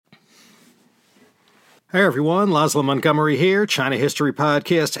Hey everyone, Laszlo Montgomery here, China History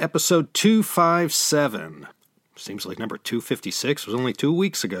Podcast, episode 257. Seems like number 256 was only 2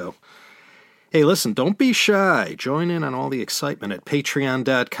 weeks ago. Hey, listen, don't be shy. Join in on all the excitement at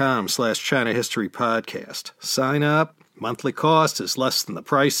patreon.com/China History Podcast. Sign up. Monthly cost is less than the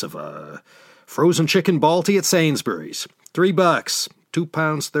price of a frozen chicken Balti at Sainsbury's. $3,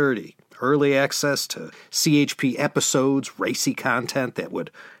 £2.30. Early access to CHP episodes, racy content that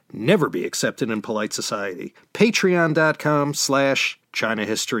would never be accepted in polite society. Patreon.com/China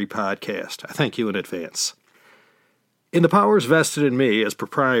History Podcast. I thank you in advance. In the powers vested in me as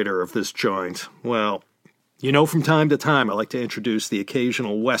proprietor of this joint, well, you know, from time to time I like to introduce the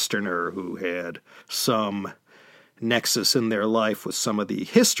occasional Westerner who had some nexus in their life with some of the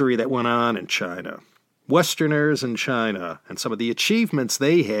history that went on in China. Westerners in China and some of the achievements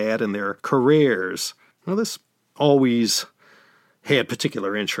they had in their careers. Well, this always had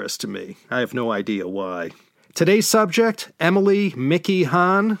particular interest to me. I have no idea why. Today's subject, Emily Mickey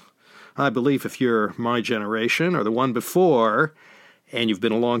Hahn. I believe if you're my generation or the one before, and you've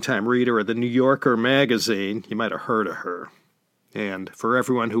been a long-time reader of the New Yorker magazine, you might have heard of her. And for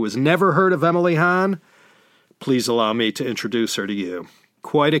everyone who has never heard of Emily Hahn, please allow me to introduce her to you.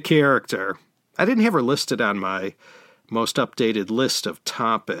 Quite a character. I didn't have her listed on my most updated list of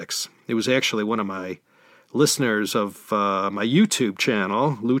topics. It was actually one of my listeners of my YouTube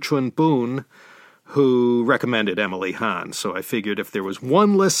channel, Lu Chun Boon, who recommended Emily Hahn. So I figured if there was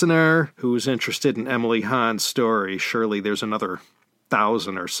one listener who was interested in Emily Hahn's story, surely there's another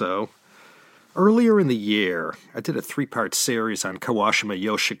 1,000 or so. Earlier in the year, I did a 3-part series on Kawashima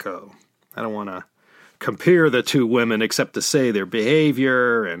Yoshiko. I don't want to compare the two women except to say their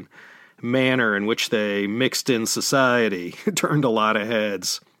behavior and manner in which they mixed in society turned a lot of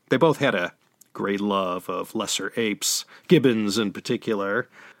heads. They both had a great love of lesser apes, gibbons in particular.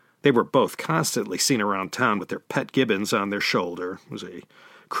 They were both constantly seen around town with their pet gibbons on their shoulder. It was a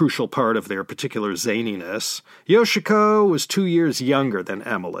crucial part of their particular zaniness. Yoshiko was 2 years younger than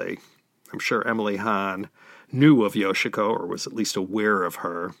Emily. I'm sure Emily Hahn knew of Yoshiko, or was at least aware of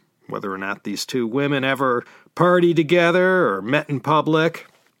her. Whether or not these two women ever partied together or met in public,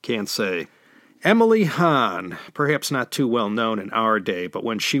 can't say. Emily Hahn, perhaps not too well known in our day, but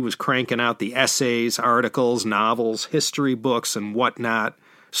when she was cranking out the essays, articles, novels, history books, and whatnot,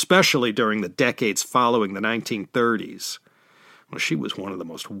 especially during the decades following the 1930s, well, she was one of the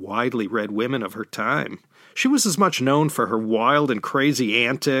most widely read women of her time. She was as much known for her wild and crazy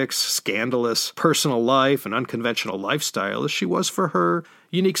antics, scandalous personal life, and unconventional lifestyle as she was for her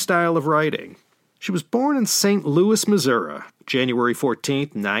unique style of writing. She was born in St. Louis, Missouri, January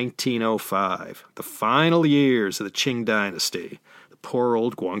 14th, 1905, the final years of the Qing dynasty, the poor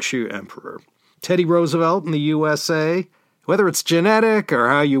old Guangxu emperor. Teddy Roosevelt in the USA, whether it's genetic or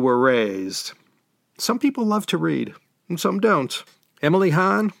how you were raised. Some people love to read, and some don't. Emily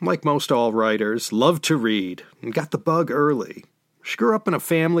Hahn, like most all writers, loved to read and got the bug early. She grew up in a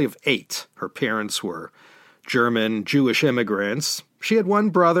family of 8. Her parents were German Jewish immigrants. She had 1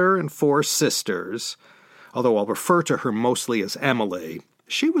 brother and 4 sisters, although I'll refer to her mostly as Emily.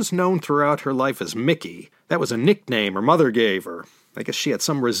 She was known throughout her life as Mickey. That was a nickname her mother gave her. I guess she had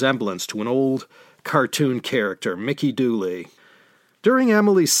some resemblance to an old cartoon character, Mickey Dooley. During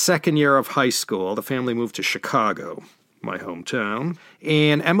Emily's second year of high school, the family moved to Chicago, my hometown,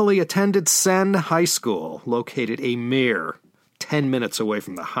 and Emily attended Senn High School, located a mere 10 minutes away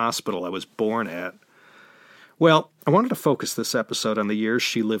from the hospital I was born at. Well, I wanted to focus this episode on the years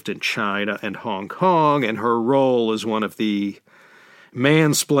she lived in China and Hong Kong and her role as one of the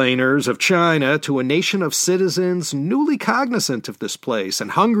mansplainers of China to a nation of citizens newly cognizant of this place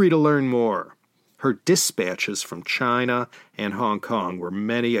and hungry to learn more. Her dispatches from China and Hong Kong were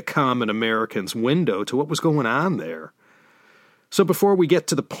many a common American's window to what was going on there. So before we get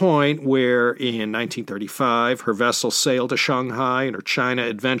to the point where in 1935 her vessel sailed to Shanghai and her China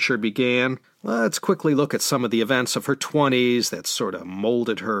adventure began, let's quickly look at some of the events of her 20s that sort of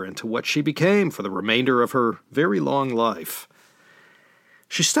molded her into what she became for the remainder of her very long life.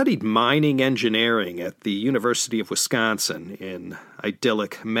 She studied mining engineering at the University of Wisconsin in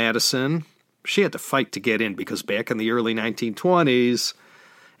idyllic Madison. She had to fight to get in because back in the early 1920s,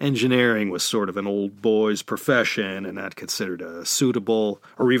 engineering was sort of an old boy's profession and not considered a suitable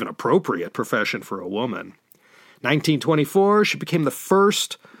or even appropriate profession for a woman. 1924, she became the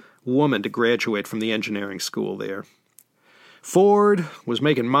first woman to graduate from the engineering school there. Ford was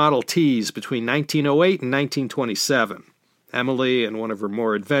making Model Ts between 1908 and 1927. Emily and one of her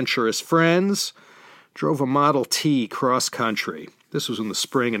more adventurous friends drove a Model T cross-country. This was in the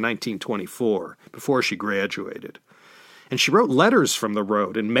spring of 1924, before she graduated. And she wrote letters from the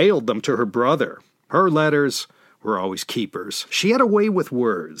road and mailed them to her brother. Her letters were always keepers. She had a way with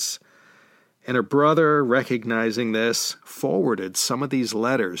words. And her brother, recognizing this, forwarded some of these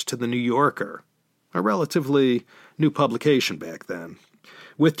letters to the New Yorker, a relatively new publication back then.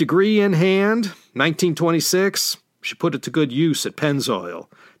 With degree in hand, 1926, she put it to good use at Pennzoil,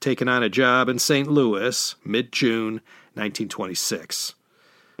 taking on a job in St. Louis, mid-June 1926.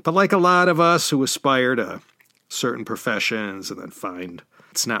 But like a lot of us who aspire to certain professions and then find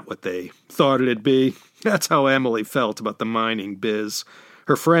it's not what they thought it'd be, that's how Emily felt about the mining biz.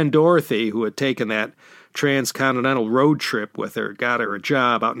 Her friend Dorothy, who had taken that transcontinental road trip with her, got her a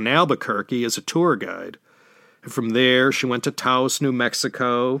job out in Albuquerque as a tour guide. And from there, she went to Taos, New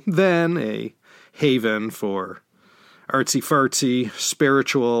Mexico, then a haven for artsy-fartsy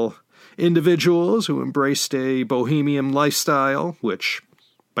spiritual individuals who embraced a bohemian lifestyle, which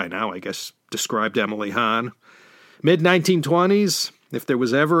by now I guess described Emily Hahn. Mid-1920s, if there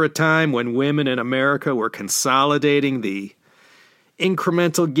was ever a time when women in America were consolidating the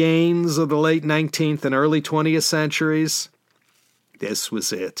incremental gains of the late 19th and early 20th centuries, this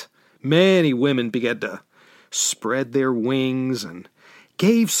was it. Many women began to spread their wings and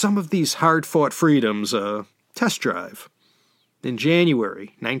gave some of these hard-fought freedoms a test drive. In January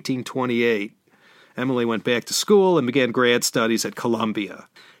 1928, Emily went back to school and began grad studies at Columbia.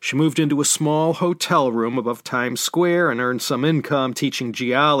 She moved into a small hotel room above Times Square and earned some income teaching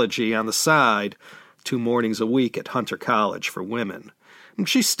geology on the side 2 mornings a week at Hunter College for women. And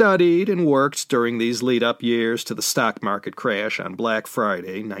she studied and worked during these lead-up years to the stock market crash on Black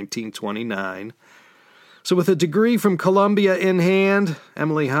Friday, 1929. So with a degree from Columbia in hand,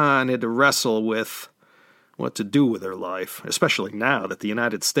 Emily Hahn had to wrestle with what to do with her life, especially now that the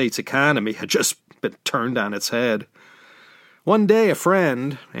United States economy had just been turned on its head. One day, a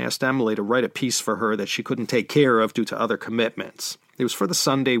friend asked Emily to write a piece for her that she couldn't take care of due to other commitments. It was for the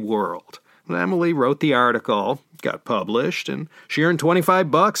Sunday World. And Emily wrote the article, got published, and she earned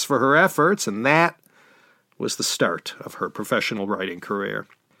 $25 for her efforts, and that was the start of her professional writing career.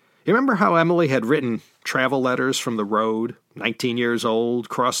 You remember how Emily had written travel letters from the road, 19 years old,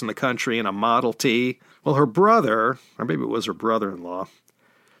 crossing the country in a Model T? Well, her brother, or maybe it was her brother-in-law,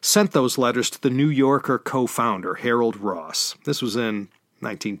 sent those letters to the New Yorker co-founder, Harold Ross. This was in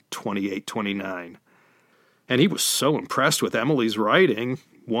 1928-29. And he was so impressed with Emily's writing,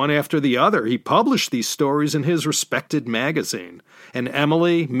 one after the other, he published these stories in his respected magazine. And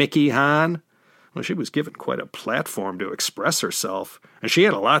Emily, Mickey Hahn, well, she was given quite a platform to express herself, and she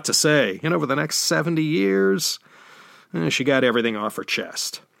had a lot to say. And over the next 70 years, she got everything off her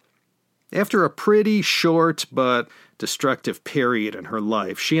chest. After a pretty short but destructive period in her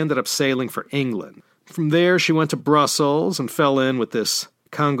life, she ended up sailing for England. From there, she went to Brussels and fell in with this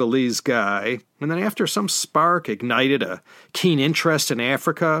Congolese guy. And then after some spark ignited a keen interest in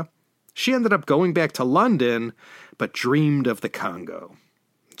Africa, she ended up going back to London, but dreamed of the Congo.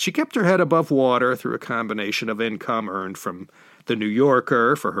 She kept her head above water through a combination of income earned from the New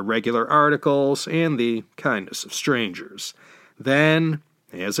Yorker for her regular articles and the kindness of strangers. Then,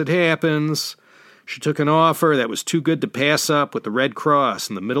 as it happens, she took an offer that was too good to pass up with the Red Cross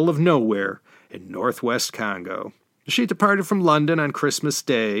in the middle of nowhere in northwest Congo. She departed from London on Christmas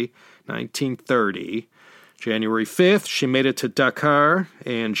Day, 1930. January 5th, she made it to Dakar,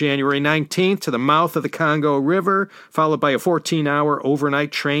 and January 19th to the mouth of the Congo River, followed by a 14-hour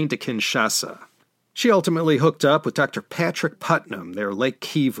overnight train to Kinshasa. She ultimately hooked up with Dr. Patrick Putnam near Lake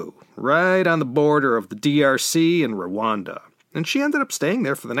Kivu, right on the border of the DRC and Rwanda. And she ended up staying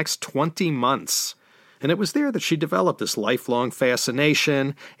there for the next 20 months. And it was there that she developed this lifelong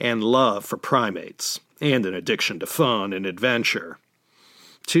fascination and love for primates, and an addiction to fun and adventure.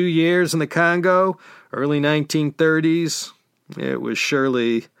 2 years in the Congo, early 1930s, it was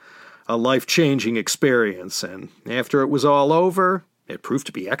surely a life-changing experience. And after it was all over, it proved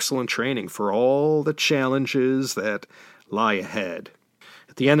to be excellent training for all the challenges that lie ahead.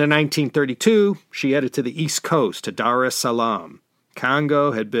 At the end of 1932, she headed to the East Coast, to Dar es Salaam.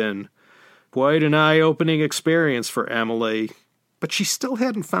 Congo had been quite an eye-opening experience for Emily, but she still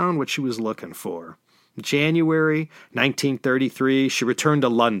hadn't found what she was looking for. In January 1933, she returned to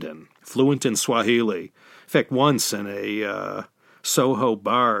London, fluent in Swahili. In fact, once in a Soho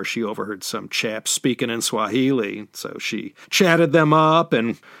bar, she overheard some chaps speaking in Swahili, so she chatted them up,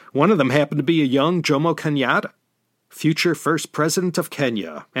 and one of them happened to be a young Jomo Kenyatta, future first president of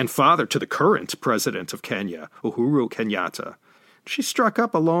Kenya, and father to the current president of Kenya, Uhuru Kenyatta. She struck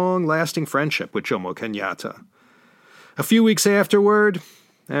up a long-lasting friendship with Jomo Kenyatta. A few weeks afterward,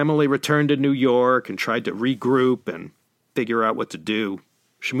 Emily returned to New York and tried to regroup and figure out what to do.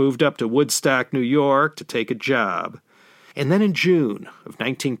 She moved up to Woodstock, New York to take a job. And then in June of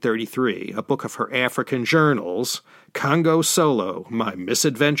 1933, a book of her African journals, Congo Solo, My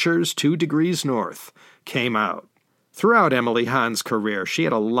Misadventures 2 Degrees North, came out. Throughout Emily Hahn's career, she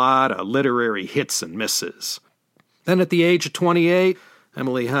had a lot of literary hits and misses. Then at the age of 28,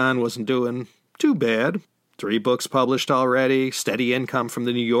 Emily Hahn wasn't doing too bad. 3 books published already, steady income from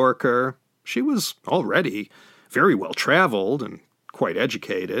the New Yorker. She was already very well traveled and quite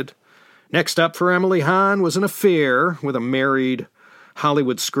educated. Next up for Emily Hahn was an affair with a married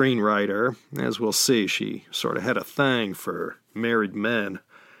Hollywood screenwriter. As we'll see, she sort of had a thing for married men.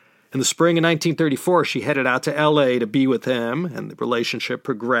 In the spring of 1934, she headed out to L.A. to be with him, and the relationship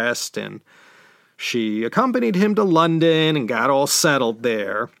progressed, and she accompanied him to London and got all settled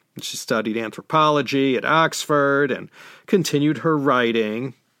there. She studied anthropology at Oxford and continued her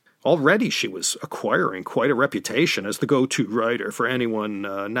writing. Already she was acquiring quite a reputation as the go-to writer for anyone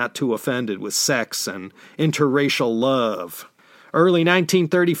not too offended with sex and interracial love. Early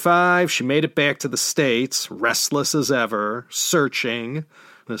 1935, she made it back to the States, restless as ever, searching.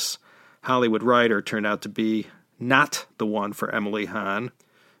 This Hollywood writer turned out to be not the one for Emily Hahn.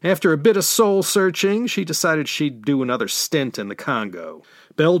 After a bit of soul-searching, she decided she'd do another stint in the Congo.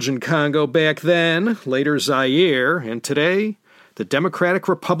 Belgian Congo back then, later Zaire, and today, the Democratic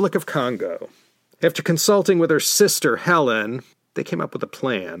Republic of Congo. After consulting with her sister Helen, they came up with a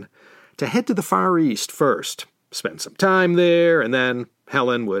plan to head to the Far East first, spend some time there, and then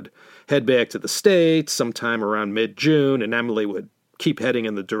Helen would head back to the States sometime around mid-June, and Emily would keep heading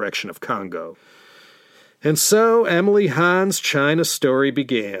in the direction of Congo. And so Emily Hahn's China story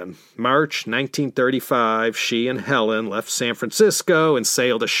began. March 1935, she and Helen left San Francisco and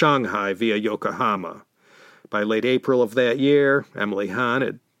sailed to Shanghai via Yokohama. By late April of that year, Emily Hahn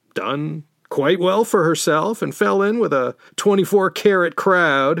had done quite well for herself and fell in with a 24-carat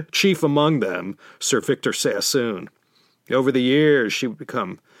crowd, chief among them, Sir Victor Sassoon. Over the years, she would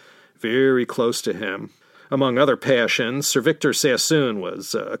become very close to him. Among other passions, Sir Victor Sassoon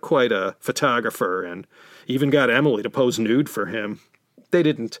was quite a photographer and even got Emily to pose nude for him. They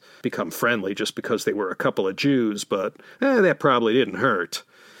didn't become friendly just because they were a couple of Jews, but that probably didn't hurt.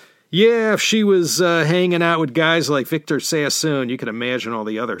 Yeah, if she was hanging out with guys like Victor Sassoon, you can imagine all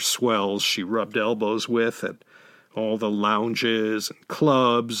the other swells she rubbed elbows with at all the lounges and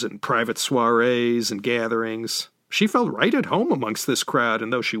clubs and private soirees and gatherings. She felt right at home amongst this crowd,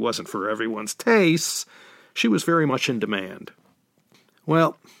 and though she wasn't for everyone's tastes, she was very much in demand.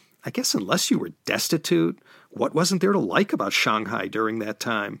 Well, I guess unless you were destitute, what wasn't there to like about Shanghai during that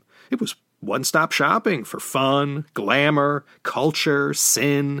time? It was one-stop shopping for fun, glamour, culture,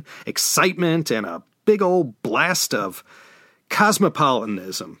 sin, excitement, and a big old blast of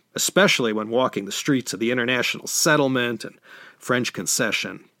cosmopolitanism, especially when walking the streets of the International Settlement and French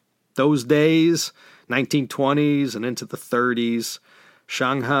Concession. Those days, 1920s and into the 30s,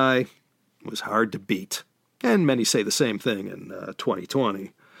 Shanghai was hard to beat. And many say the same thing in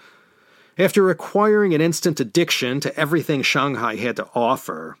 2020. After acquiring an instant addiction to everything Shanghai had to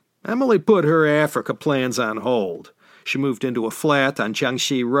offer, Emily put her Africa plans on hold. She moved into a flat on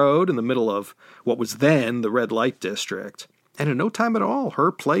Jiangxi Road in the middle of what was then the red light district. And in no time at all,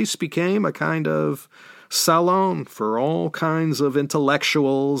 her place became a kind of salon for all kinds of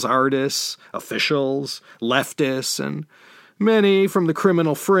intellectuals, artists, officials, leftists, and many from the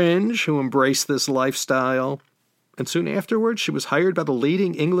criminal fringe who embraced this lifestyle. And soon afterwards, she was hired by the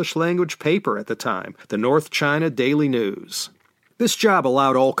leading English-language paper at the time, the North China Daily News. This job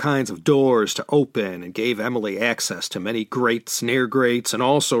allowed all kinds of doors to open and gave Emily access to many greats, near-greats, and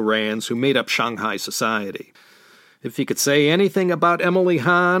also-rans who made up Shanghai society. If you could say anything about Emily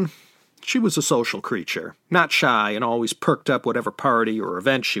Hahn, she was a social creature, not shy and always perked up whatever party or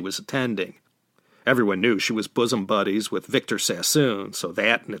event she was attending. Everyone knew she was bosom buddies with Victor Sassoon, so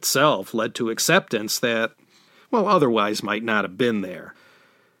that in itself led to acceptance that, well, otherwise might not have been there.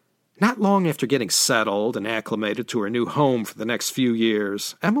 Not long after getting settled and acclimated to her new home for the next few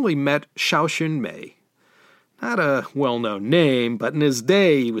years, Emily met Xiaoxun Mei. Not a well-known name, but in his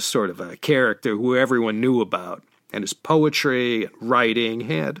day he was sort of a character who everyone knew about, and his poetry and writing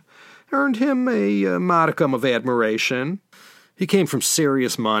had earned him a modicum of admiration. He came from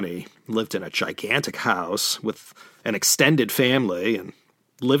serious money, lived in a gigantic house with an extended family, and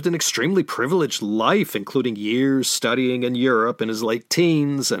lived an extremely privileged life, including years studying in Europe in his late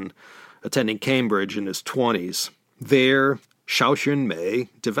teens and attending Cambridge in his 20s. There, Xiaoxun Mei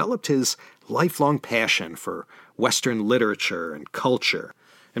developed his lifelong passion for Western literature and culture.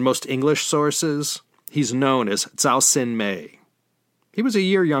 In most English sources, he's known as Zhao Xin Mei. He was a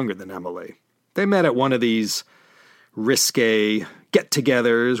year younger than Emily. They met at one of these risque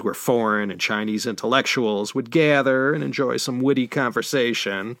get-togethers where foreign and Chinese intellectuals would gather and enjoy some witty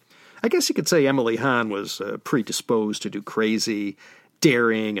conversation. I guess you could say Emily Hahn was predisposed to do crazy,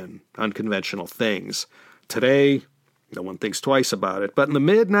 daring, and unconventional things. Today, no one thinks twice about it, but in the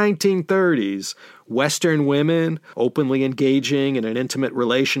mid-1930s, Western women openly engaging in an intimate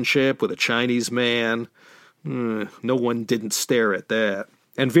relationship with a Chinese man, no one didn't stare at that.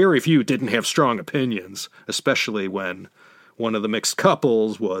 And very few didn't have strong opinions, especially when one of the mixed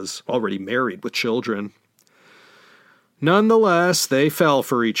couples was already married with children. Nonetheless, they fell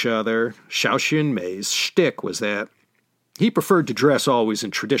for each other. Xiaoxun Mei's shtick was that he preferred to dress always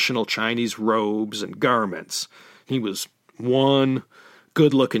in traditional Chinese robes and garments. He was one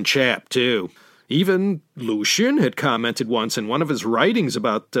good-looking chap, too. Even Lu Xun had commented once in one of his writings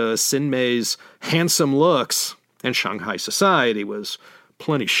about Xin Mei's handsome looks, and Shanghai society was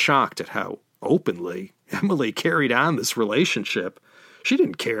plenty shocked at how openly Emily carried on this relationship. She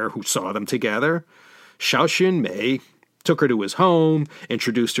didn't care who saw them together. Xiaoxun Mei took her to his home,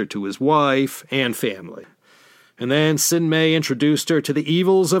 introduced her to his wife and family. And then Xin Mei introduced her to the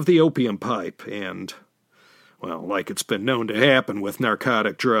evils of the opium pipe and, well, like it's been known to happen with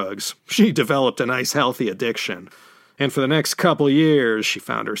narcotic drugs, she developed a nice healthy addiction. And for the next couple years, she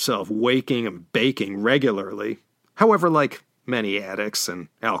found herself waking and baking regularly. However, like many addicts and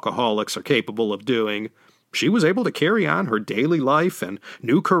alcoholics are capable of doing, she was able to carry on her daily life and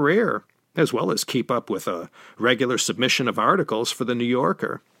new career, as well as keep up with a regular submission of articles for The New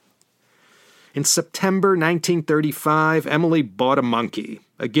Yorker. In September 1935, Emily bought a monkey,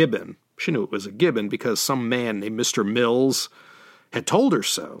 a gibbon. She knew it was a gibbon because some man named Mr. Mills had told her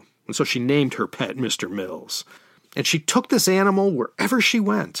so, and so she named her pet Mr. Mills. And she took this animal wherever she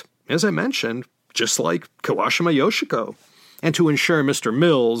went, as I mentioned, just like Kawashima Yoshiko. And to ensure Mr.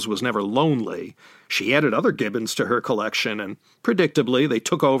 Mills was never lonely, she added other gibbons to her collection, and predictably they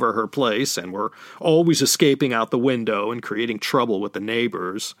took over her place and were always escaping out the window and creating trouble with the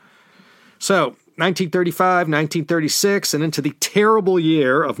neighbors. So, 1935, 1936, and into the terrible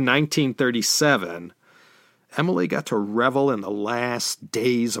year of 1937, Emily got to revel in the last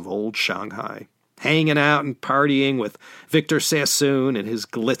days of old Shanghai, hanging out and partying with Victor Sassoon and his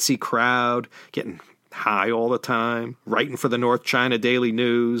glitzy crowd, getting high all the time, writing for the North China Daily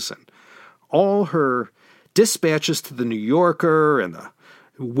News, and all her dispatches to the New Yorker and the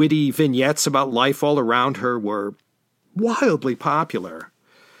witty vignettes about life all around her were wildly popular.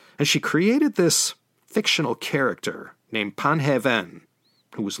 And she created this fictional character named Pan He-wen,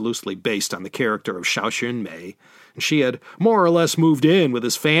 who was loosely based on the character of Xiaoxun Mei, and she had more or less moved in with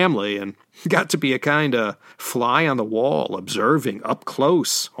his family and got to be a kind of fly on the wall, observing up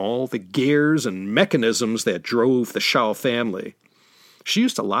close all the gears and mechanisms that drove the Shao family. She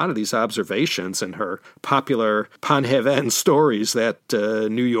used a lot of these observations in her popular Pan He-wen stories that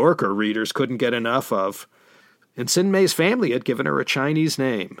New Yorker readers couldn't get enough of. And Xin Mei's family had given her a Chinese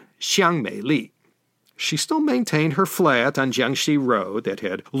name, Xiang Mei Li. She still maintained her flat on Jiangxi Road that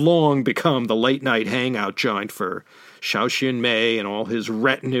had long become the late-night hangout joint for Xiaoxun Mei and all his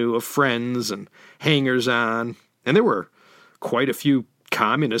retinue of friends and hangers-on. And there were quite a few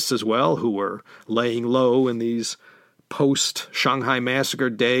communists as well who were laying low in these post-Shanghai Massacre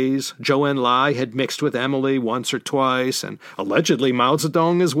days. Zhou Enlai had mixed with Emily once or twice, and allegedly Mao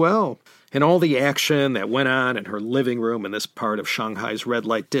Zedong as well. And all the action that went on in her living room in this part of Shanghai's red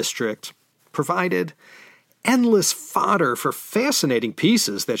light district provided endless fodder for fascinating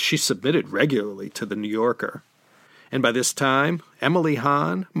pieces that she submitted regularly to The New Yorker. And by this time, Emily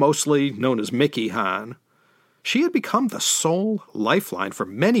Hahn, mostly known as Mickey Hahn, she had become the sole lifeline for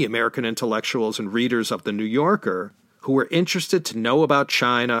many American intellectuals and readers of The New Yorker who were interested to know about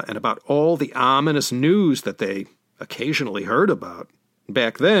China and about all the ominous news that they occasionally heard about.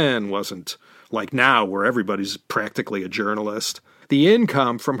 Back then wasn't like now where everybody's practically a journalist. The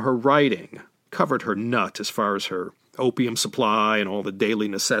income from her writing covered her nut as far as her opium supply and all the daily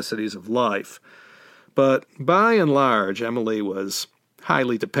necessities of life. But by and large, Emily was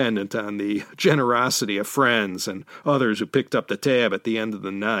highly dependent on the generosity of friends and others who picked up the tab at the end of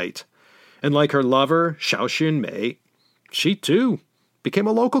the night. And like her lover, Xiaoxun Mei, she too became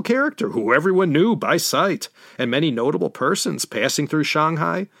a local character who everyone knew by sight, and many notable persons passing through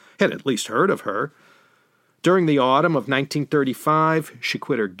Shanghai had at least heard of her. During the autumn of 1935, she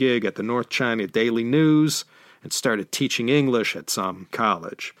quit her gig at the North China Daily News and started teaching English at some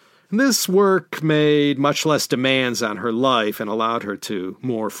college. And this work made much less demands on her life and allowed her to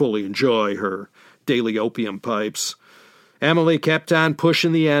more fully enjoy her daily opium pipes. Emily kept on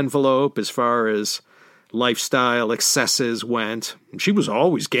pushing the envelope as far as lifestyle excesses went. She was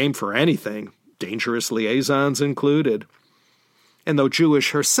always game for anything, dangerous liaisons included. And though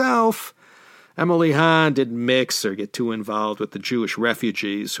Jewish herself, Emily Hahn didn't mix or get too involved with the Jewish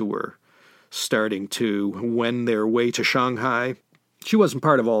refugees who were starting to wend their way to Shanghai. She wasn't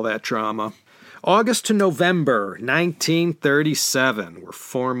part of all that drama. August to November 1937 were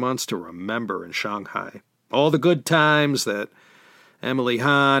 4 months to remember in Shanghai. All the good times that Emily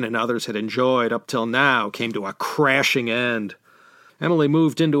Hahn and others had enjoyed up till now came to a crashing end. Emily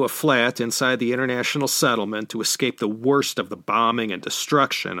moved into a flat inside the international settlement to escape the worst of the bombing and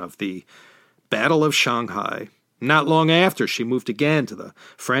destruction of the Battle of Shanghai. Not long after, she moved again to the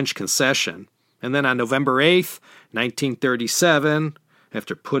French concession. And then on November 8th, 1937,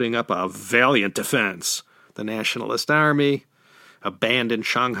 after putting up a valiant defense, the Nationalist Army abandoned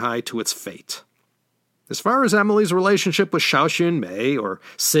Shanghai to its fate. As far as Emily's relationship with Xiao Xunmei, or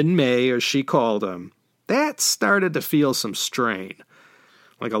Sin Mei as she called him, that started to feel some strain.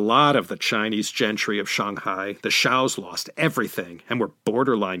 Like a lot of the Chinese gentry of Shanghai, the Xiaos lost everything and were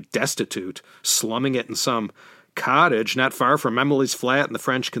borderline destitute, slumming it in some cottage not far from Emily's flat in the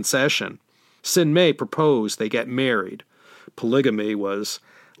French concession. Sin Mei proposed they get married. Polygamy was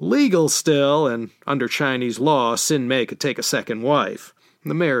legal still, and under Chinese law, Sin Mei could take a second wife.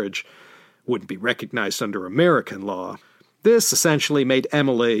 The marriage wouldn't be recognized under American law. This essentially made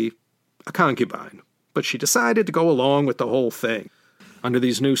Emily a concubine, but she decided to go along with the whole thing. Under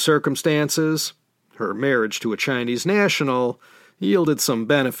these new circumstances, her marriage to a Chinese national yielded some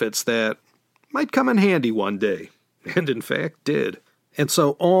benefits that might come in handy one day, and in fact did. And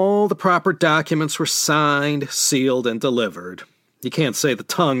so all the proper documents were signed, sealed, and delivered. You can't say the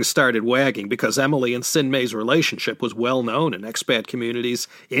tongue started wagging because Emily and Sin Mei's relationship was well known in expat communities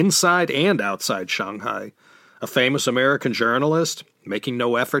inside and outside Shanghai. A famous American journalist, making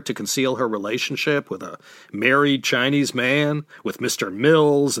no effort to conceal her relationship with a married Chinese man, with Mr.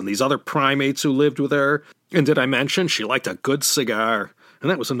 Mills and these other primates who lived with her. And did I mention she liked a good cigar? And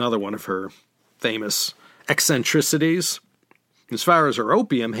that was another one of her famous eccentricities. As far as her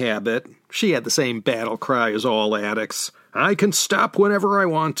opium habit, she had the same battle cry as all addicts. I can stop whenever I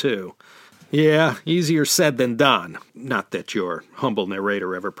want to. Yeah, easier said than done. Not that your humble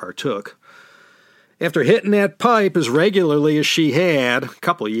narrator ever partook. After hitting that pipe as regularly as she had, a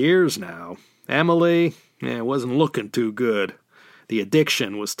couple of years now, Emily wasn't looking too good. The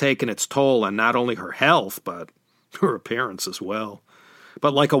addiction was taking its toll on not only her health, but her appearance as well.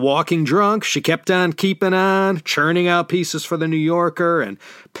 But like a walking drunk, she kept on keeping on, churning out pieces for the New Yorker and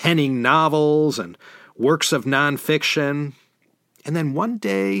penning novels and works of nonfiction. And then one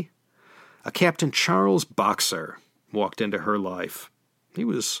day, a Captain Charles Boxer walked into her life. He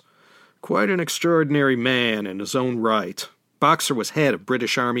was quite an extraordinary man in his own right. Boxer was head of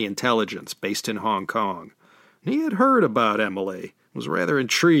British Army intelligence based in Hong Kong. He had heard about Emily, was rather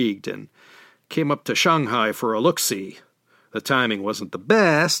intrigued, and came up to Shanghai for a look-see. The timing wasn't the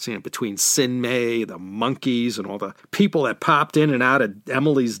best, between Sin Mei, the monkeys, and all the people that popped in and out of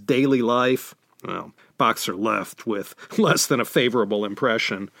Emily's daily life. Well, Boxer left with less than a favorable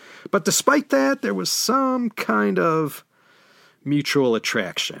impression. But despite that, there was some kind of mutual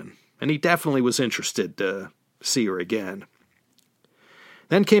attraction, and he definitely was interested to see her again.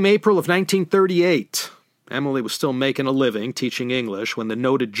 Then came April of 1938. Emily was still making a living teaching English when the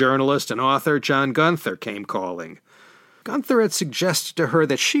noted journalist and author John Gunther came calling. Gunther had suggested to her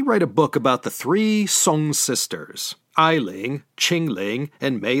that she write a book about the three Song sisters, Ai-ling, Qing-ling,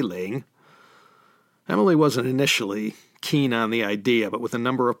 and Mei-ling. Emily wasn't initially keen on the idea, but with a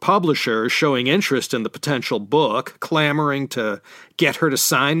number of publishers showing interest in the potential book, clamoring to get her to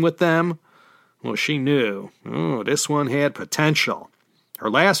sign with them, well, she knew, this one had potential.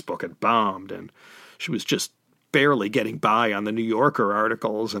 Her last book had bombed, and she was just barely getting by on the New Yorker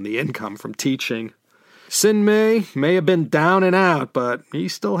articles and the income from teaching. Sin Mei may have been down and out, but he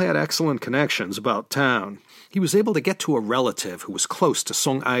still had excellent connections about town. He was able to get to a relative who was close to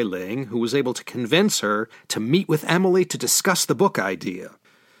Song Ai-ling, who was able to convince her to meet with Emily to discuss the book idea.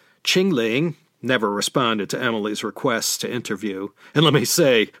 Qing-ling never responded to Emily's requests to interview. And let me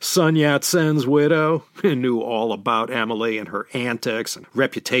say, Sun Yat-sen's widow knew all about Emily and her antics and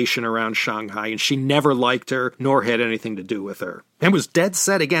reputation around Shanghai, and she never liked her nor had anything to do with her, and was dead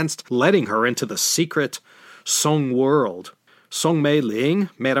set against letting her into the secret Song world. Song Mei-ling,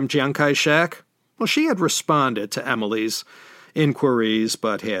 Madame Chiang Kai-shek, well, she had responded to Emily's inquiries,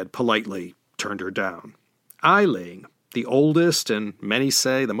 but had politely turned her down. Ai-ling, the oldest and many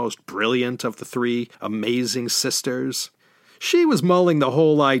say the most brilliant of the three amazing sisters, she was mulling the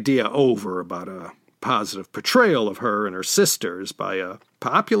whole idea over about a positive portrayal of her and her sisters by a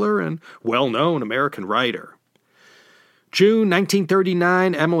popular and well-known American writer. June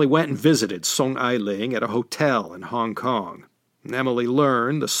 1939, Emily went and visited Song Ai-ling at a hotel in Hong Kong. Emily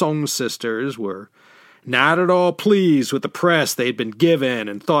learned the Song sisters were not at all pleased with the press they'd been given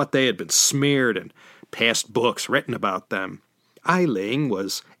and thought they had been smeared and past books written about them. Eiling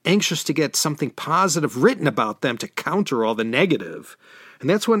was anxious to get something positive written about them to counter all the negative, and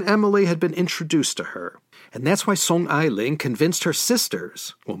that's when Emily had been introduced to her. And that's why Song Eiling convinced her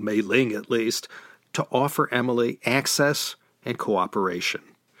sisters, well, Mei Ling at least, to offer Emily access and cooperation.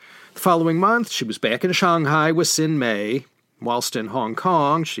 The following month, she was back in Shanghai with Sin Mei. Whilst in Hong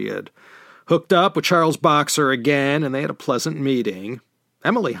Kong, she had hooked up with Charles Boxer again, and they had a pleasant meeting.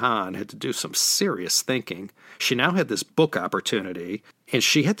 Emily Hahn had to do some serious thinking. She now had this book opportunity, and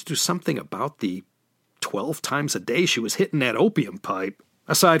she had to do something about the 12 times a day she was hitting that opium pipe.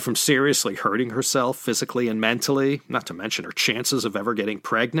 Aside from seriously hurting herself physically and mentally, not to mention her chances of ever getting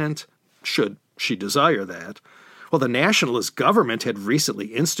pregnant, should she desire that, well, the nationalist government had recently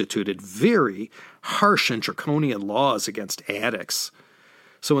instituted very harsh and draconian laws against addicts.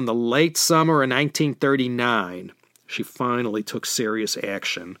 So in the late summer of 1939, she finally took serious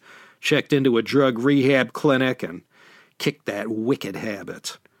action, checked into a drug rehab clinic, and kicked that wicked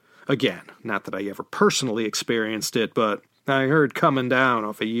habit. Again, not that I ever personally experienced it, but I heard coming down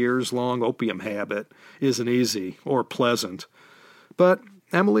off a years-long opium habit isn't easy or pleasant. But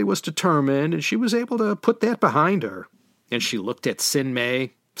Emily was determined, and she was able to put that behind her. And she looked at Sin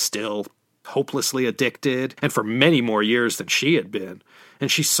Mei, still hopelessly addicted, and for many more years than she had been,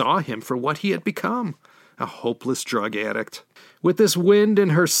 and she saw him for what he had become, a hopeless drug addict. With this wind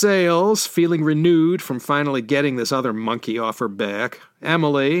in her sails, feeling renewed from finally getting this other monkey off her back,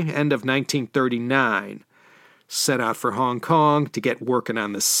 Emily, end of 1939, set out for Hong Kong to get working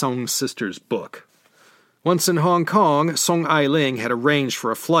on the Song sisters' book. Once in Hong Kong, Song Eiling had arranged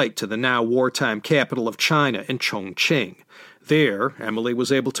for a flight to the now wartime capital of China in Chongqing. There, Emily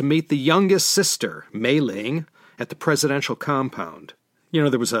was able to meet the youngest sister, Mei Ling, at the presidential compound. You know,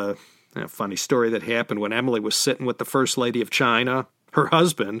 there was a funny story that happened when Emily was sitting with the First Lady of China. Her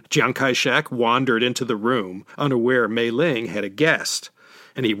husband, Chiang Kai-shek, wandered into the room, unaware Mei Ling had a guest.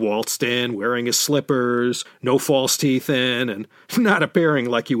 And he waltzed in wearing his slippers, no false teeth in, and not appearing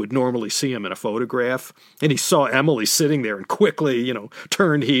like you would normally see him in a photograph. And he saw Emily sitting there and quickly,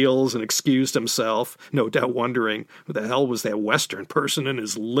 turned heels and excused himself, no doubt wondering who the hell was that Western person in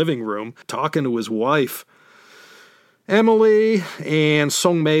his living room talking to his wife. Emily and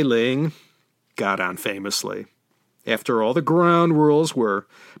Song Mei Ling got on famously. After all the ground rules were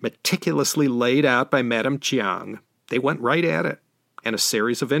meticulously laid out by Madame Chiang, they went right at it, and a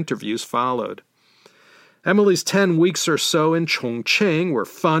series of interviews followed. Emily's 10 weeks or so in Chongqing were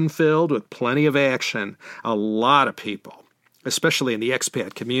fun-filled with plenty of action. A lot of people, especially in the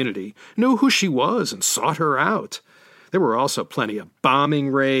expat community, knew who she was and sought her out. There were also plenty of bombing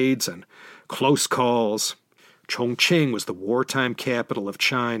raids and close calls. Chongqing was the wartime capital of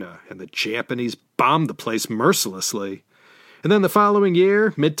China, and the Japanese bombed the place mercilessly. And then the following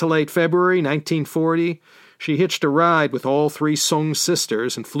year, mid to late February 1940, she hitched a ride with all three Song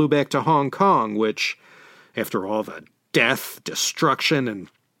sisters and flew back to Hong Kong, which, after all the death, destruction, and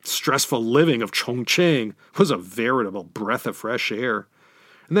stressful living of Chongqing, was a veritable breath of fresh air.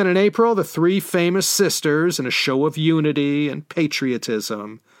 And then in April, the three famous sisters, in a show of unity and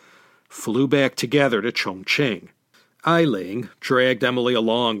patriotism, flew back together to Chongqing. Eiling dragged Emily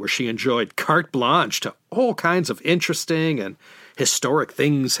along where she enjoyed carte blanche to all kinds of interesting and historic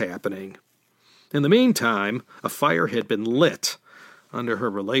things happening. In the meantime, a fire had been lit under her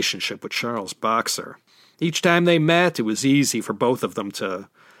relationship with Charles Boxer. Each time they met, it was easy for both of them to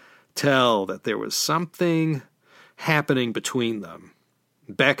tell that there was something happening between them.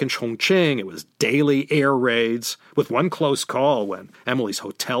 Back in Chongqing, it was daily air raids, with one close call when Emily's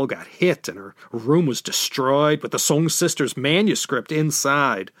hotel got hit and her room was destroyed with the Song sisters' manuscript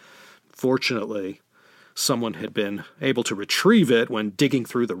inside. Fortunately, someone had been able to retrieve it when digging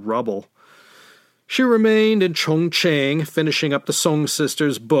through the rubble. She remained in Chongqing, finishing up the Song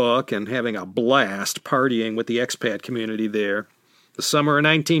sisters' book and having a blast partying with the expat community there. The summer of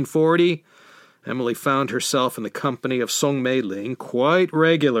 1940, Emily found herself in the company of Song Mei Ling quite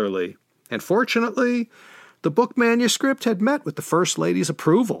regularly, and fortunately, the book manuscript had met with the First Lady's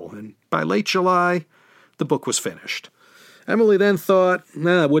approval, and by late July, the book was finished. Emily then thought,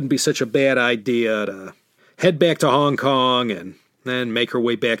 it wouldn't be such a bad idea to head back to Hong Kong and then make her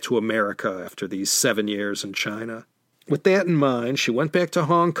way back to America after these 7 years in China. With that in mind, she went back to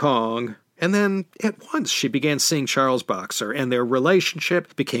Hong Kong, and then at once she began seeing Charles Boxer, and their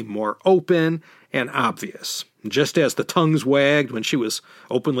relationship became more open and obvious. Just as the tongues wagged when she was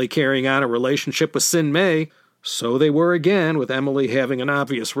openly carrying on a relationship with Sin Mei, so they were again with Emily having an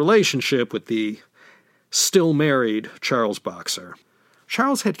obvious relationship with the still married Charles Boxer.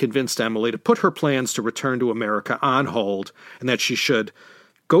 Charles had convinced Emily to put her plans to return to America on hold and that she should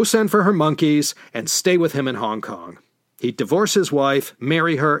go send for her monkeys and stay with him in Hong Kong. He'd divorce his wife,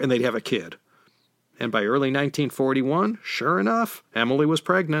 marry her, and they'd have a kid. And by early 1941, sure enough, Emily was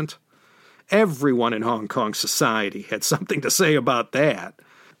pregnant. Everyone in Hong Kong society had something to say about that.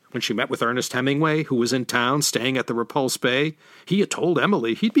 When she met with Ernest Hemingway, who was in town staying at the Repulse Bay, he had told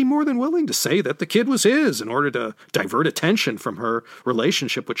Emily he'd be more than willing to say that the kid was his in order to divert attention from her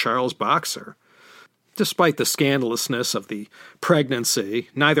relationship with Charles Boxer. Despite the scandalousness of the pregnancy,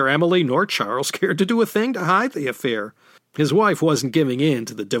 neither Emily nor Charles cared to do a thing to hide the affair. His wife wasn't giving in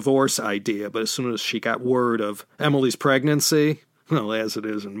to the divorce idea, but as soon as she got word of Emily's pregnancy, well, as it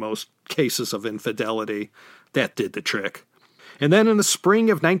is in most cases of infidelity, that did the trick. And then in the spring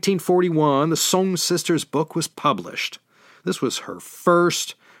of 1941, the Song sisters' book was published. This was her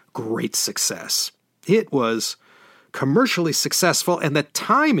first great success. It was commercially successful, and the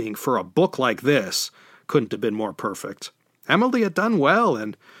timing for a book like this couldn't have been more perfect. Emily had done well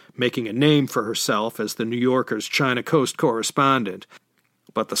in making a name for herself as the New Yorker's China Coast correspondent,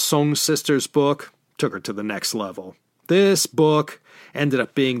 but the Song sisters' book took her to the next level. This book ended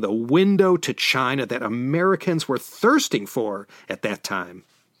up being the window to China that Americans were thirsting for at that time.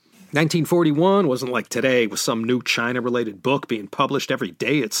 1941 wasn't like today with some new China-related book being published every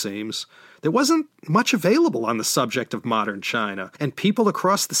day, it seems. There wasn't much available on the subject of modern China, and people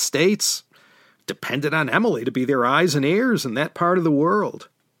across the states depended on Emily to be their eyes and ears in that part of the world.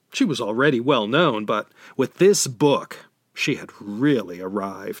 She was already well known, but with this book, she had really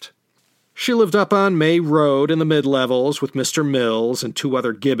arrived. She lived up on May Road in the mid-levels with Mr. Mills and 2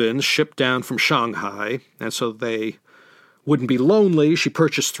 other Gibbons shipped down from Shanghai, and so they wouldn't be lonely, she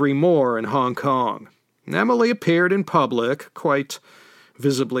purchased 3 more in Hong Kong. Emily appeared in public, quite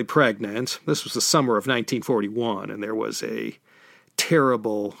visibly pregnant. This was the summer of 1941, and there was a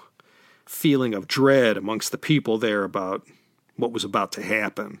terrible feeling of dread amongst the people there about what was about to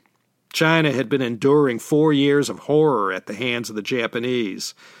happen. China had been enduring 4 years of horror at the hands of the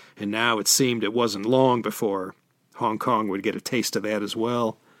Japanese, and now it seemed it wasn't long before Hong Kong would get a taste of that as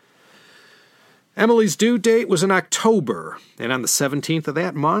well. Emily's due date was in October, and on the 17th of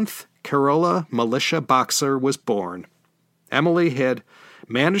that month, Carola Militia Boxer was born. Emily had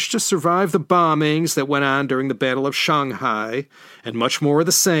managed to survive the bombings that went on during the Battle of Shanghai, and much more of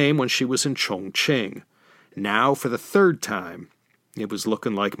the same when she was in Chongqing. Now, for the 3rd time, it was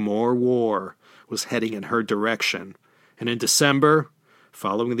looking like more war was heading in her direction. And in December,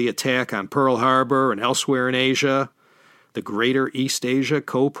 following the attack on Pearl Harbor and elsewhere in Asia, the Greater East Asia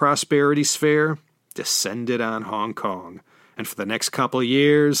Co-Prosperity Sphere descended on Hong Kong. And for the next couple of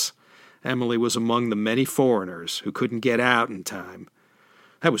years, Emily was among the many foreigners who couldn't get out in time.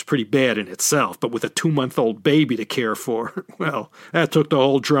 That was pretty bad in itself, but with a 2-month-old baby to care for, well, that took the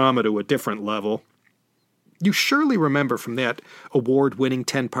whole drama to a different level. You surely remember from that award-winning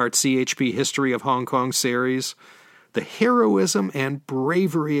 10-part CHP History of Hong Kong series, the heroism and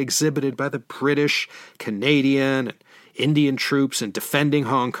bravery exhibited by the British, Canadian, and Indian troops in defending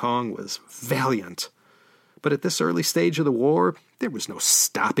Hong Kong was valiant. But at this early stage of the war, there was no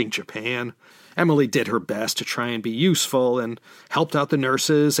stopping Japan. Emily did her best to try and be useful and helped out the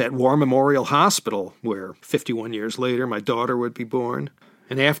nurses at War Memorial Hospital, where 51 years later my daughter would be born.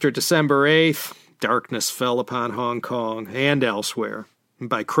 And after December 8th, darkness fell upon Hong Kong and elsewhere. And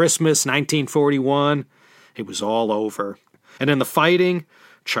by Christmas 1941, it was all over. And in the fighting,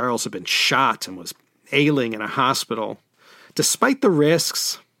 Charles had been shot and was ailing in a hospital. Despite the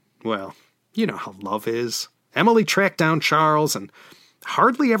risks, well, you know how love is. Emily tracked down Charles and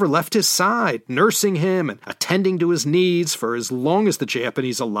hardly ever left his side, nursing him and attending to his needs for as long as the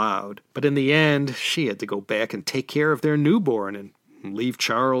Japanese allowed. But in the end, she had to go back and take care of their newborn and leave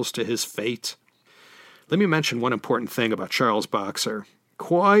Charles to his fate. Let me mention one important thing about Charles Boxer.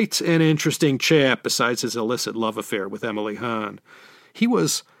 Quite an interesting chap besides his illicit love affair with Emily Hahn. He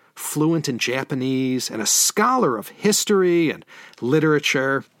was fluent in Japanese and a scholar of history and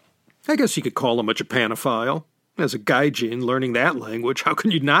literature. I guess you could call him a Japanophile. As a gaijin learning that language, how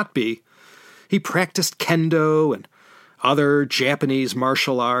can you not be? He practiced kendo and other Japanese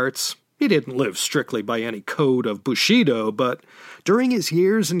martial arts. He didn't live strictly by any code of Bushido, but during his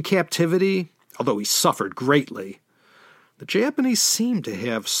years in captivity, although he suffered greatly, the Japanese seemed to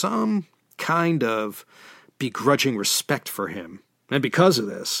have some kind of begrudging respect for him. And because of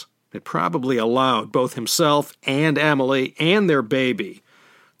this, it probably allowed both himself and Emily and their baby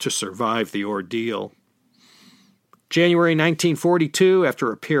to survive the ordeal. January 1942, after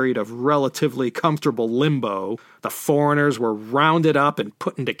a period of relatively comfortable limbo, the foreigners were rounded up and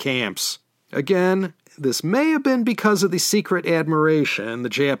put into camps. Again, this may have been because of the secret admiration the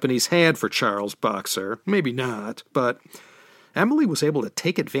Japanese had for Charles Boxer. Maybe not, but Emily was able to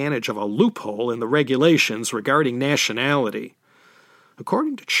take advantage of a loophole in the regulations regarding nationality.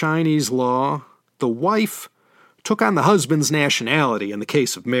 According to Chinese law, the wife took on the husband's nationality in the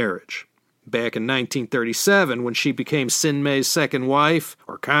case of marriage. Back in 1937, when she became Sin Mei's second wife,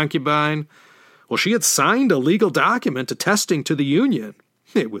 or concubine, well, she had signed a legal document attesting to the union.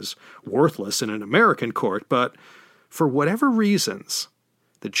 It was worthless in an American court, but for whatever reasons,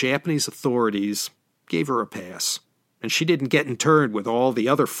 the Japanese authorities gave her a pass, and she didn't get interned with all the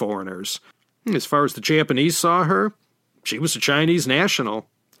other foreigners. As far as the Japanese saw her, she was a Chinese national.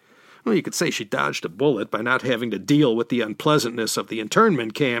 Well, you could say she dodged a bullet by not having to deal with the unpleasantness of the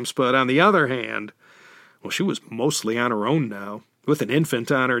internment camps, but on the other hand, well, she was mostly on her own now, with an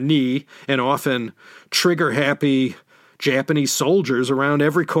infant on her knee and often trigger-happy Japanese soldiers around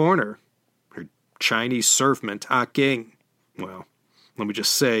every corner. Her Chinese servant, Ah Ging, well, let me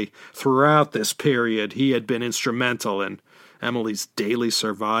just say, throughout this period, he had been instrumental in Emily's daily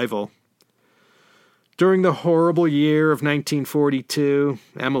survival. During the horrible year of 1942,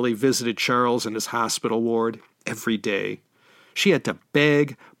 Emily visited Charles in his hospital ward every day. She had to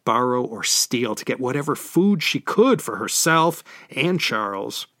beg, borrow, or steal to get whatever food she could for herself and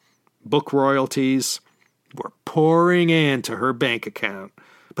Charles. Book royalties were pouring into her bank account,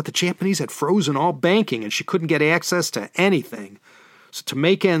 but the Japanese had frozen all banking and she couldn't get access to anything. So to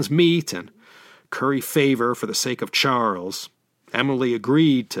make ends meet and curry favor for the sake of Charles, Emily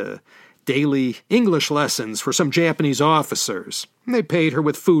agreed to daily English lessons for some Japanese officers. They paid her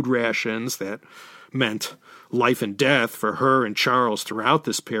with food rations that meant life and death for her and Charles throughout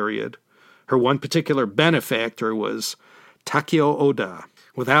this period. Her one particular benefactor was Takeo Oda.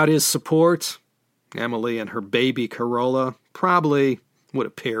 Without his support, Emily and her baby Corolla probably would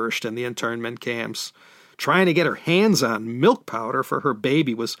have perished in the internment camps. Trying to get her hands on milk powder for her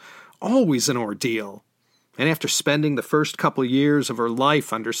baby was always an ordeal. And after spending the first couple years of her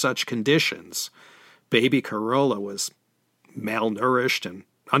life under such conditions, baby Corolla was malnourished and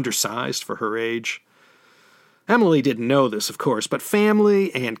undersized for her age. Emily didn't know this, of course, but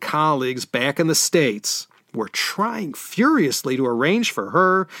family and colleagues back in the States were trying furiously to arrange for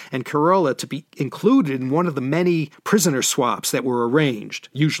her and Corolla to be included in one of the many prisoner swaps that were arranged,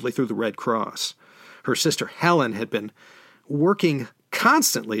 usually through the Red Cross. Her sister Helen had been working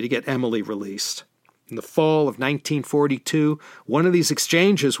constantly to get Emily released. In the fall of 1942, one of these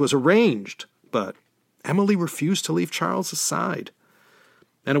exchanges was arranged, but Emily refused to leave Charles' side.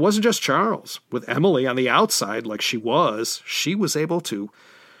 And it wasn't just Charles. With Emily on the outside like she was able to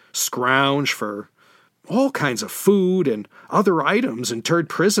scrounge for all kinds of food and other items interned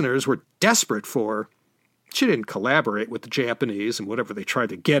prisoners were desperate for. She didn't collaborate with the Japanese, and whatever they tried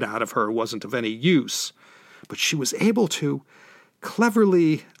to get out of her wasn't of any use. But she was able to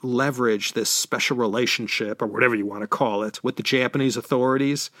cleverly leverage this special relationship, or whatever you want to call it, with the Japanese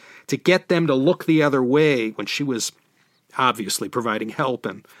authorities to get them to look the other way when she was obviously providing help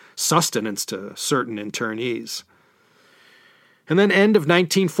and sustenance to certain internees. And then end of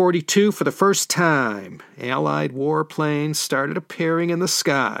 1942, for the first time, Allied warplanes started appearing in the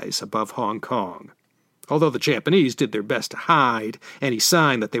skies above Hong Kong. Although the Japanese did their best to hide any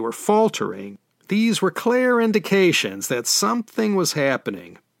sign that they were faltering, these were clear indications that something was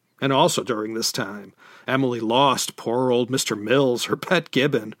happening. And also during this time, Emily lost poor old Mr. Mills, her pet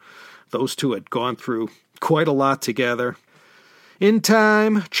gibbon. Those two had gone through quite a lot together. In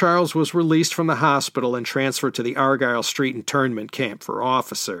time, Charles was released from the hospital and transferred to the Argyle Street internment camp for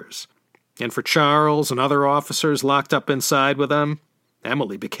officers. And for Charles and other officers locked up inside with them,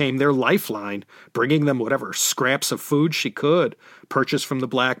 Emily became their lifeline, bringing them whatever scraps of food she could, purchased from the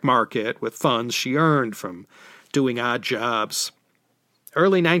black market with funds she earned from doing odd jobs.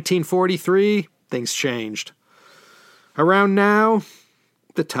 Early 1943, things changed. Around now,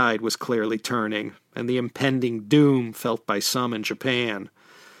 the tide was clearly turning, and the impending doom felt by some in Japan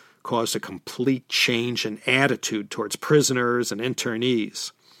caused a complete change in attitude towards prisoners and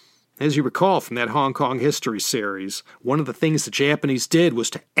internees. As you recall from that Hong Kong history series, one of the things the Japanese did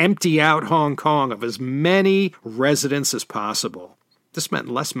was to empty out Hong Kong of as many residents as possible. This meant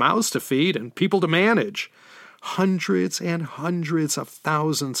less mouths to feed and people to manage. Hundreds and hundreds of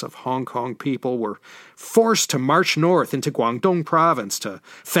thousands of Hong Kong people were forced to march north into Guangdong province to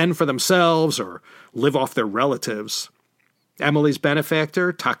fend for themselves or live off their relatives. Emily's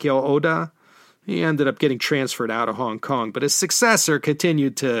benefactor, Takeo Oda, he ended up getting transferred out of Hong Kong, but his successor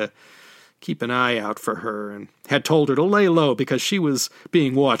continued to keep an eye out for her and had told her to lay low because she was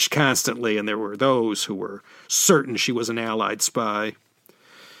being watched constantly and there were those who were certain she was an Allied spy.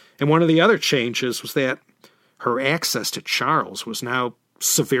 And one of the other changes was that her access to Charles was now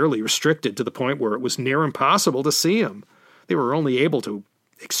severely restricted to the point where it was near impossible to see him. They were only able to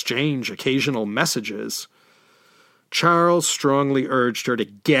exchange occasional messages. Charles strongly urged her to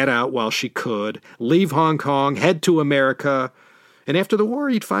get out while she could, leave Hong Kong, head to America, and after the war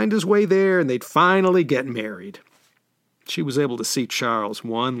he'd find his way there and they'd finally get married. She was able to see Charles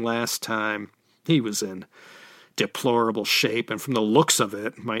one last time. He was in deplorable shape, and from the looks of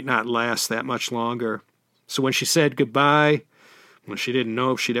it, might not last that much longer. So when she said goodbye, well, she didn't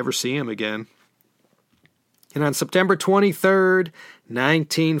know if she'd ever see him again. And on September 23rd,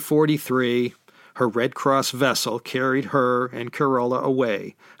 1943, her Red Cross vessel carried her and Carolla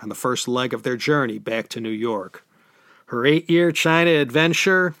away on the first leg of their journey back to New York. Her 8-year China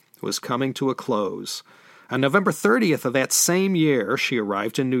adventure was coming to a close. On November 30th of that same year, she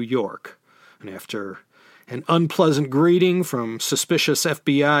arrived in New York, and after an unpleasant greeting from suspicious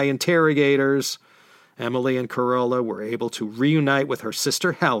FBI interrogators, Emily and Carolla were able to reunite with her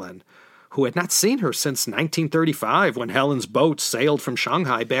sister Helen, who had not seen her since 1935 when Helen's boat sailed from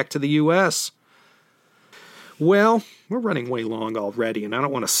Shanghai back to the U.S. Well, we're running way long already, and I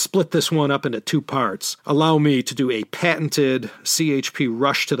don't want to split this one up into 2 parts. Allow me to do a patented CHP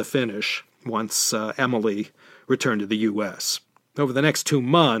rush to the finish once Emily returned to the U.S. Over the next 2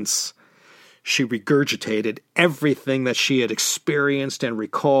 months, she regurgitated everything that she had experienced and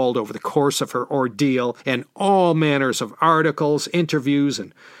recalled over the course of her ordeal, and all manners of articles, interviews,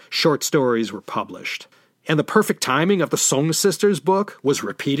 and short stories were published. And the perfect timing of the Song Sisters book was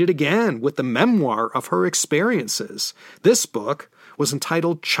repeated again with the memoir of her experiences. This book was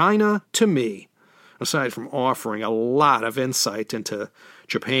entitled China to Me. Aside from offering a lot of insight into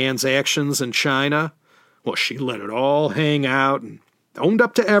Japan's actions in China, well, she let it all hang out and owned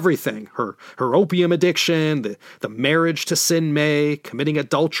up to everything. Her opium addiction, the marriage to Sin Mei, committing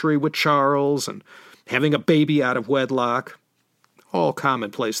adultery with Charles, and having a baby out of wedlock. All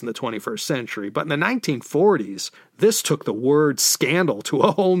commonplace in the 21st century, but in the 1940s, this took the word scandal to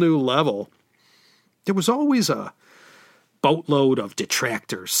a whole new level. There was always a boatload of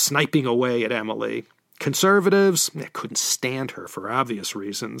detractors sniping away at Emily. Conservatives couldn't stand her for obvious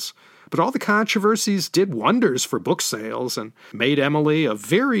reasons, but all the controversies did wonders for book sales and made Emily a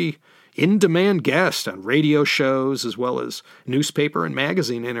very in-demand guest on radio shows as well as newspaper and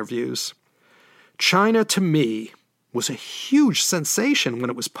magazine interviews. China to Me was a huge sensation when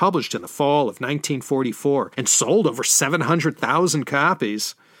it was published in the fall of 1944 and sold over 700,000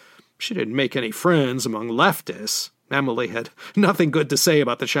 copies. She didn't make any friends among leftists. Emily had nothing good to say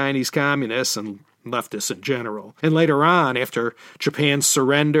about the Chinese communists and leftists in general. And later on, after Japan's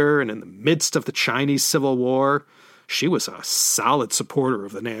surrender and in the midst of the Chinese Civil War, she was a solid supporter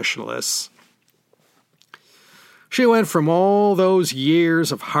of the nationalists. She went from all those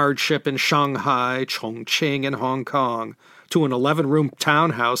years of hardship in Shanghai, Chongqing, and Hong Kong to an 11-room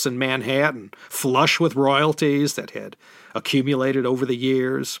townhouse in Manhattan, flush with royalties that had accumulated over the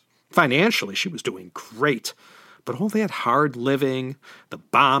years. Financially, she was doing great. But all that hard living, the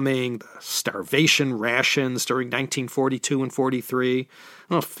bombing, the starvation rations during 1942 and 43,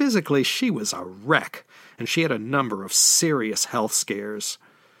 well, physically she was a wreck, and she had a number of serious health scares.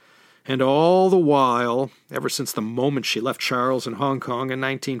 And all the while, ever since the moment she left Charles in Hong Kong in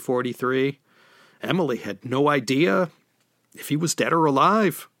 1943, Emily had no idea if he was dead or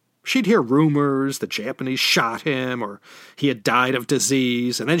alive. She'd hear rumors the Japanese shot him or he had died of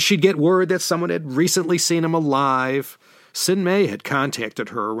disease, and then she'd get word that someone had recently seen him alive. Sin Mei had contacted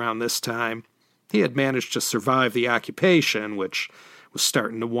her around this time. He had managed to survive the occupation, which was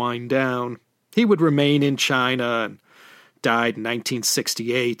starting to wind down. He would remain in China and died in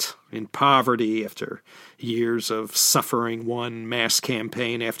 1968 in poverty after years of suffering one mass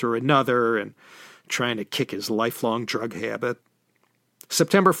campaign after another and trying to kick his lifelong drug habit.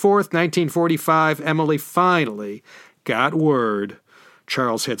 September 4th, 1945, Emily finally got word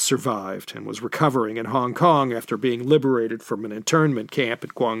Charles had survived and was recovering in Hong Kong after being liberated from an internment camp in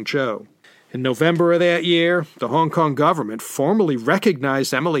Guangzhou. In November of that year, the Hong Kong government formally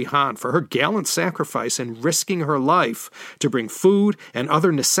recognized Emily Hahn for her gallant sacrifice in risking her life to bring food and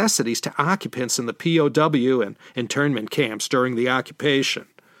other necessities to occupants in the POW and internment camps during the occupation.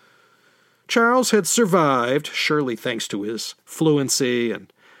 Charles had survived, surely thanks to his fluency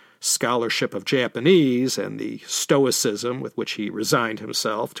and scholarship of Japanese and the stoicism with which he resigned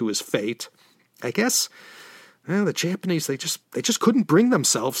himself to his fate. I guess, the Japanese, they just couldn't bring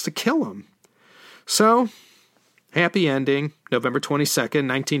themselves to kill him. So, happy ending, November 22nd,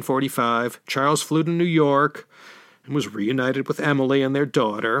 1945. Charles flew to New York and was reunited with Emily and their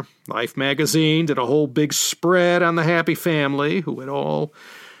daughter. Life magazine did a whole big spread on the happy family, who had all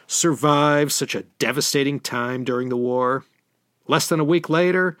survive such a devastating time during the war? Less than a week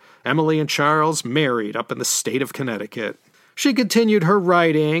later, Emily and Charles married up in the state of Connecticut. She continued her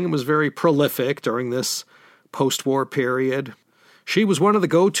writing and was very prolific during this post-war period. She was one of the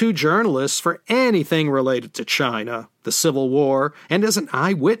go-to journalists for anything related to China, the Civil War, and as an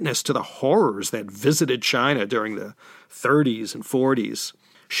eyewitness to the horrors that visited China during the 30s and 40s.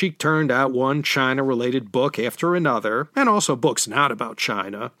 She turned out one China-related book after another, and also books not about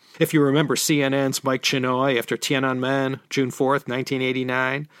China. If you remember CNN's Mike Chinoy after Tiananmen, June 4th,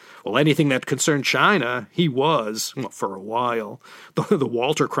 1989, well, anything that concerned China, he was, well, for a while, the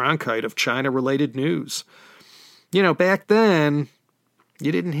Walter Cronkite of China-related news. You know, back then,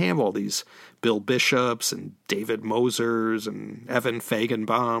 you didn't have all these Bill Bishops and David Mosers and Evan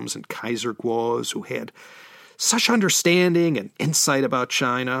Feigenbaums and Kaiser Guos who had such understanding and insight about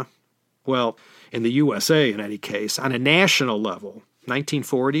China. Well, in the USA, in any case, on a national level,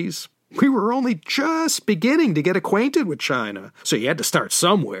 1940s, we were only just beginning to get acquainted with China, so you had to start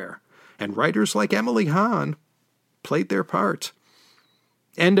somewhere. And writers like Emily Hahn played their part.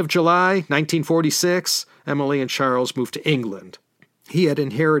 End of July 1946, Emily and Charles moved to England. He had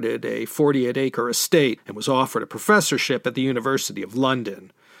inherited a 48-acre estate and was offered a professorship at the University of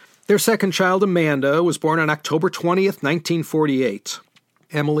London. Their second child, Amanda, was born on October 20th, 1948.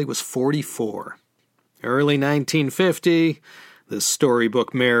 Emily was 44. Early 1950, this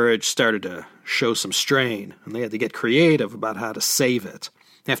storybook marriage started to show some strain, and they had to get creative about how to save it.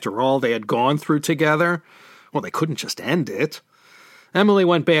 After all they had gone through together, well, they couldn't just end it. Emily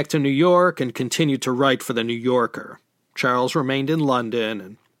went back to New York and continued to write for The New Yorker. Charles remained in London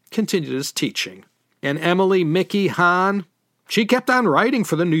and continued his teaching. And Emily Mickey Hahn, she kept on writing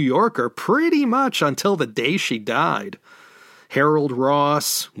for The New Yorker pretty much until the day she died. Harold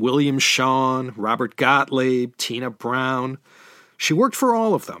Ross, William Shawn, Robert Gottlieb, Tina Brown. She worked for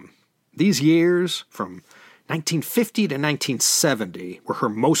all of them. These years, from 1950 to 1970, were her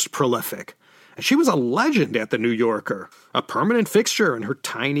most prolific. And she was a legend at The New Yorker, a permanent fixture in her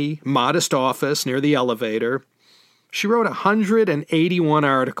tiny, modest office near the elevator. She wrote 181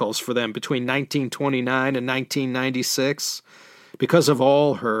 articles for them between 1929 and 1996. Because of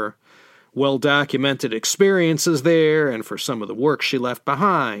all her well-documented experiences there and for some of the work she left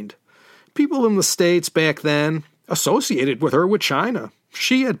behind, people in the States back then associated with her with China.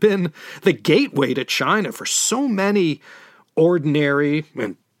 She had been the gateway to China for so many ordinary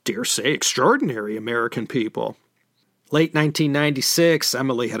and, dare say, extraordinary American people. Late 1996,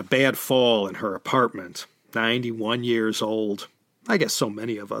 Emily had a bad fall in her apartment. 91 years old. I guess so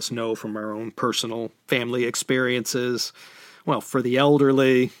many of us know from our own personal family experiences. Well, for the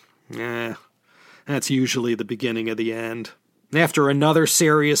elderly, that's usually the beginning of the end. After another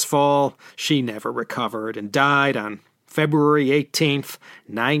serious fall, she never recovered and died on February 18th,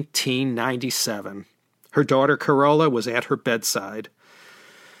 1997. Her daughter Carola was at her bedside.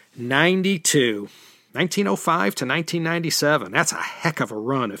 92. 1905 to 1997. That's a heck of a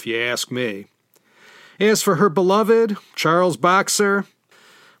run, if you ask me. As for her beloved, Charles Boxer,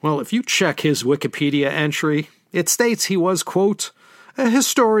 well, if you check his Wikipedia entry, it states he was, quote, a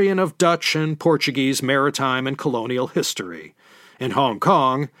historian of Dutch and Portuguese maritime and colonial history. In Hong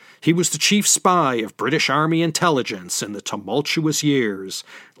Kong, he was the chief spy of British Army intelligence in the tumultuous years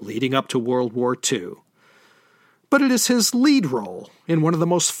leading up to World War II. But it is his lead role in one of the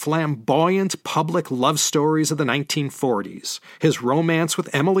most flamboyant public love stories of the 1940s, his romance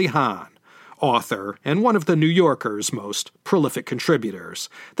with Emily Hahn, author and one of the New Yorker's most prolific contributors,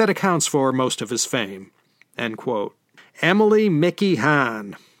 that accounts for most of his fame. End quote. Emily Mickey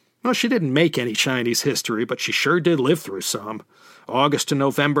Hahn. Well, she didn't make any Chinese history, but she sure did live through some. August to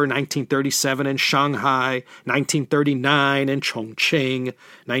November 1937 in Shanghai, 1939 in Chongqing,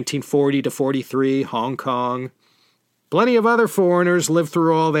 1940 to 43 Hong Kong. Plenty of other foreigners lived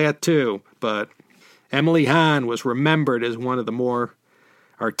through all that too, but Emily Hahn was remembered as one of the more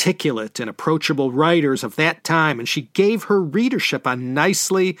articulate and approachable writers of that time, and she gave her readership a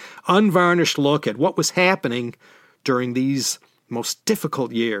nicely unvarnished look at what was happening during these most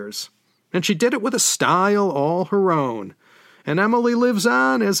difficult years. And she did it with a style all her own. And Emily lives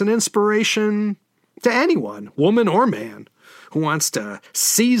on as an inspiration to anyone, woman or man, who wants to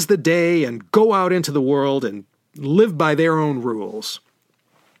seize the day and go out into the world and live by their own rules.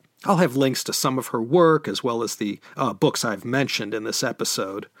 I'll have links to some of her work as well as the books I've mentioned in this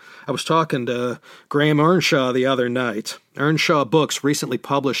episode. I was talking to Graham Earnshaw the other night. Earnshaw Books recently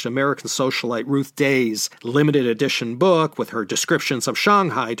published American socialite Ruth Day's limited edition book with her descriptions of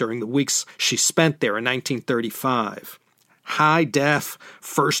Shanghai during the weeks she spent there in 1935. high-def,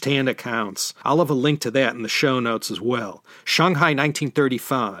 first-hand accounts. I'll have a link to that in the show notes as well. Shanghai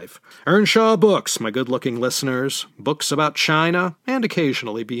 1935. Earnshaw Books, my good-looking listeners. Books about China and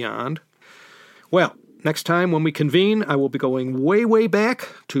occasionally beyond. Well, next time when we convene, I will be going way, way back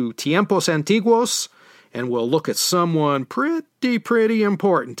to Tiempos Antiguos, and we'll look at someone pretty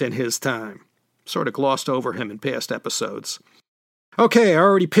important in his time. Sort of glossed over him in past episodes. Okay, I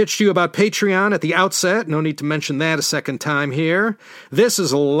already pitched you about Patreon at the outset. No need to mention that a second time here. This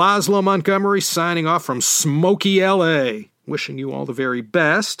is Laszlo Montgomery signing off from smoky LA. Wishing you all the very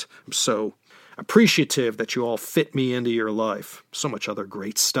best. I'm so appreciative that you all fit me into your life. So much other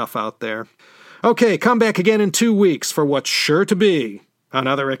great stuff out there. Okay, come back again in 2 weeks for what's sure to be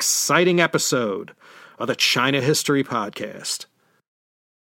another exciting episode of the China History Podcast.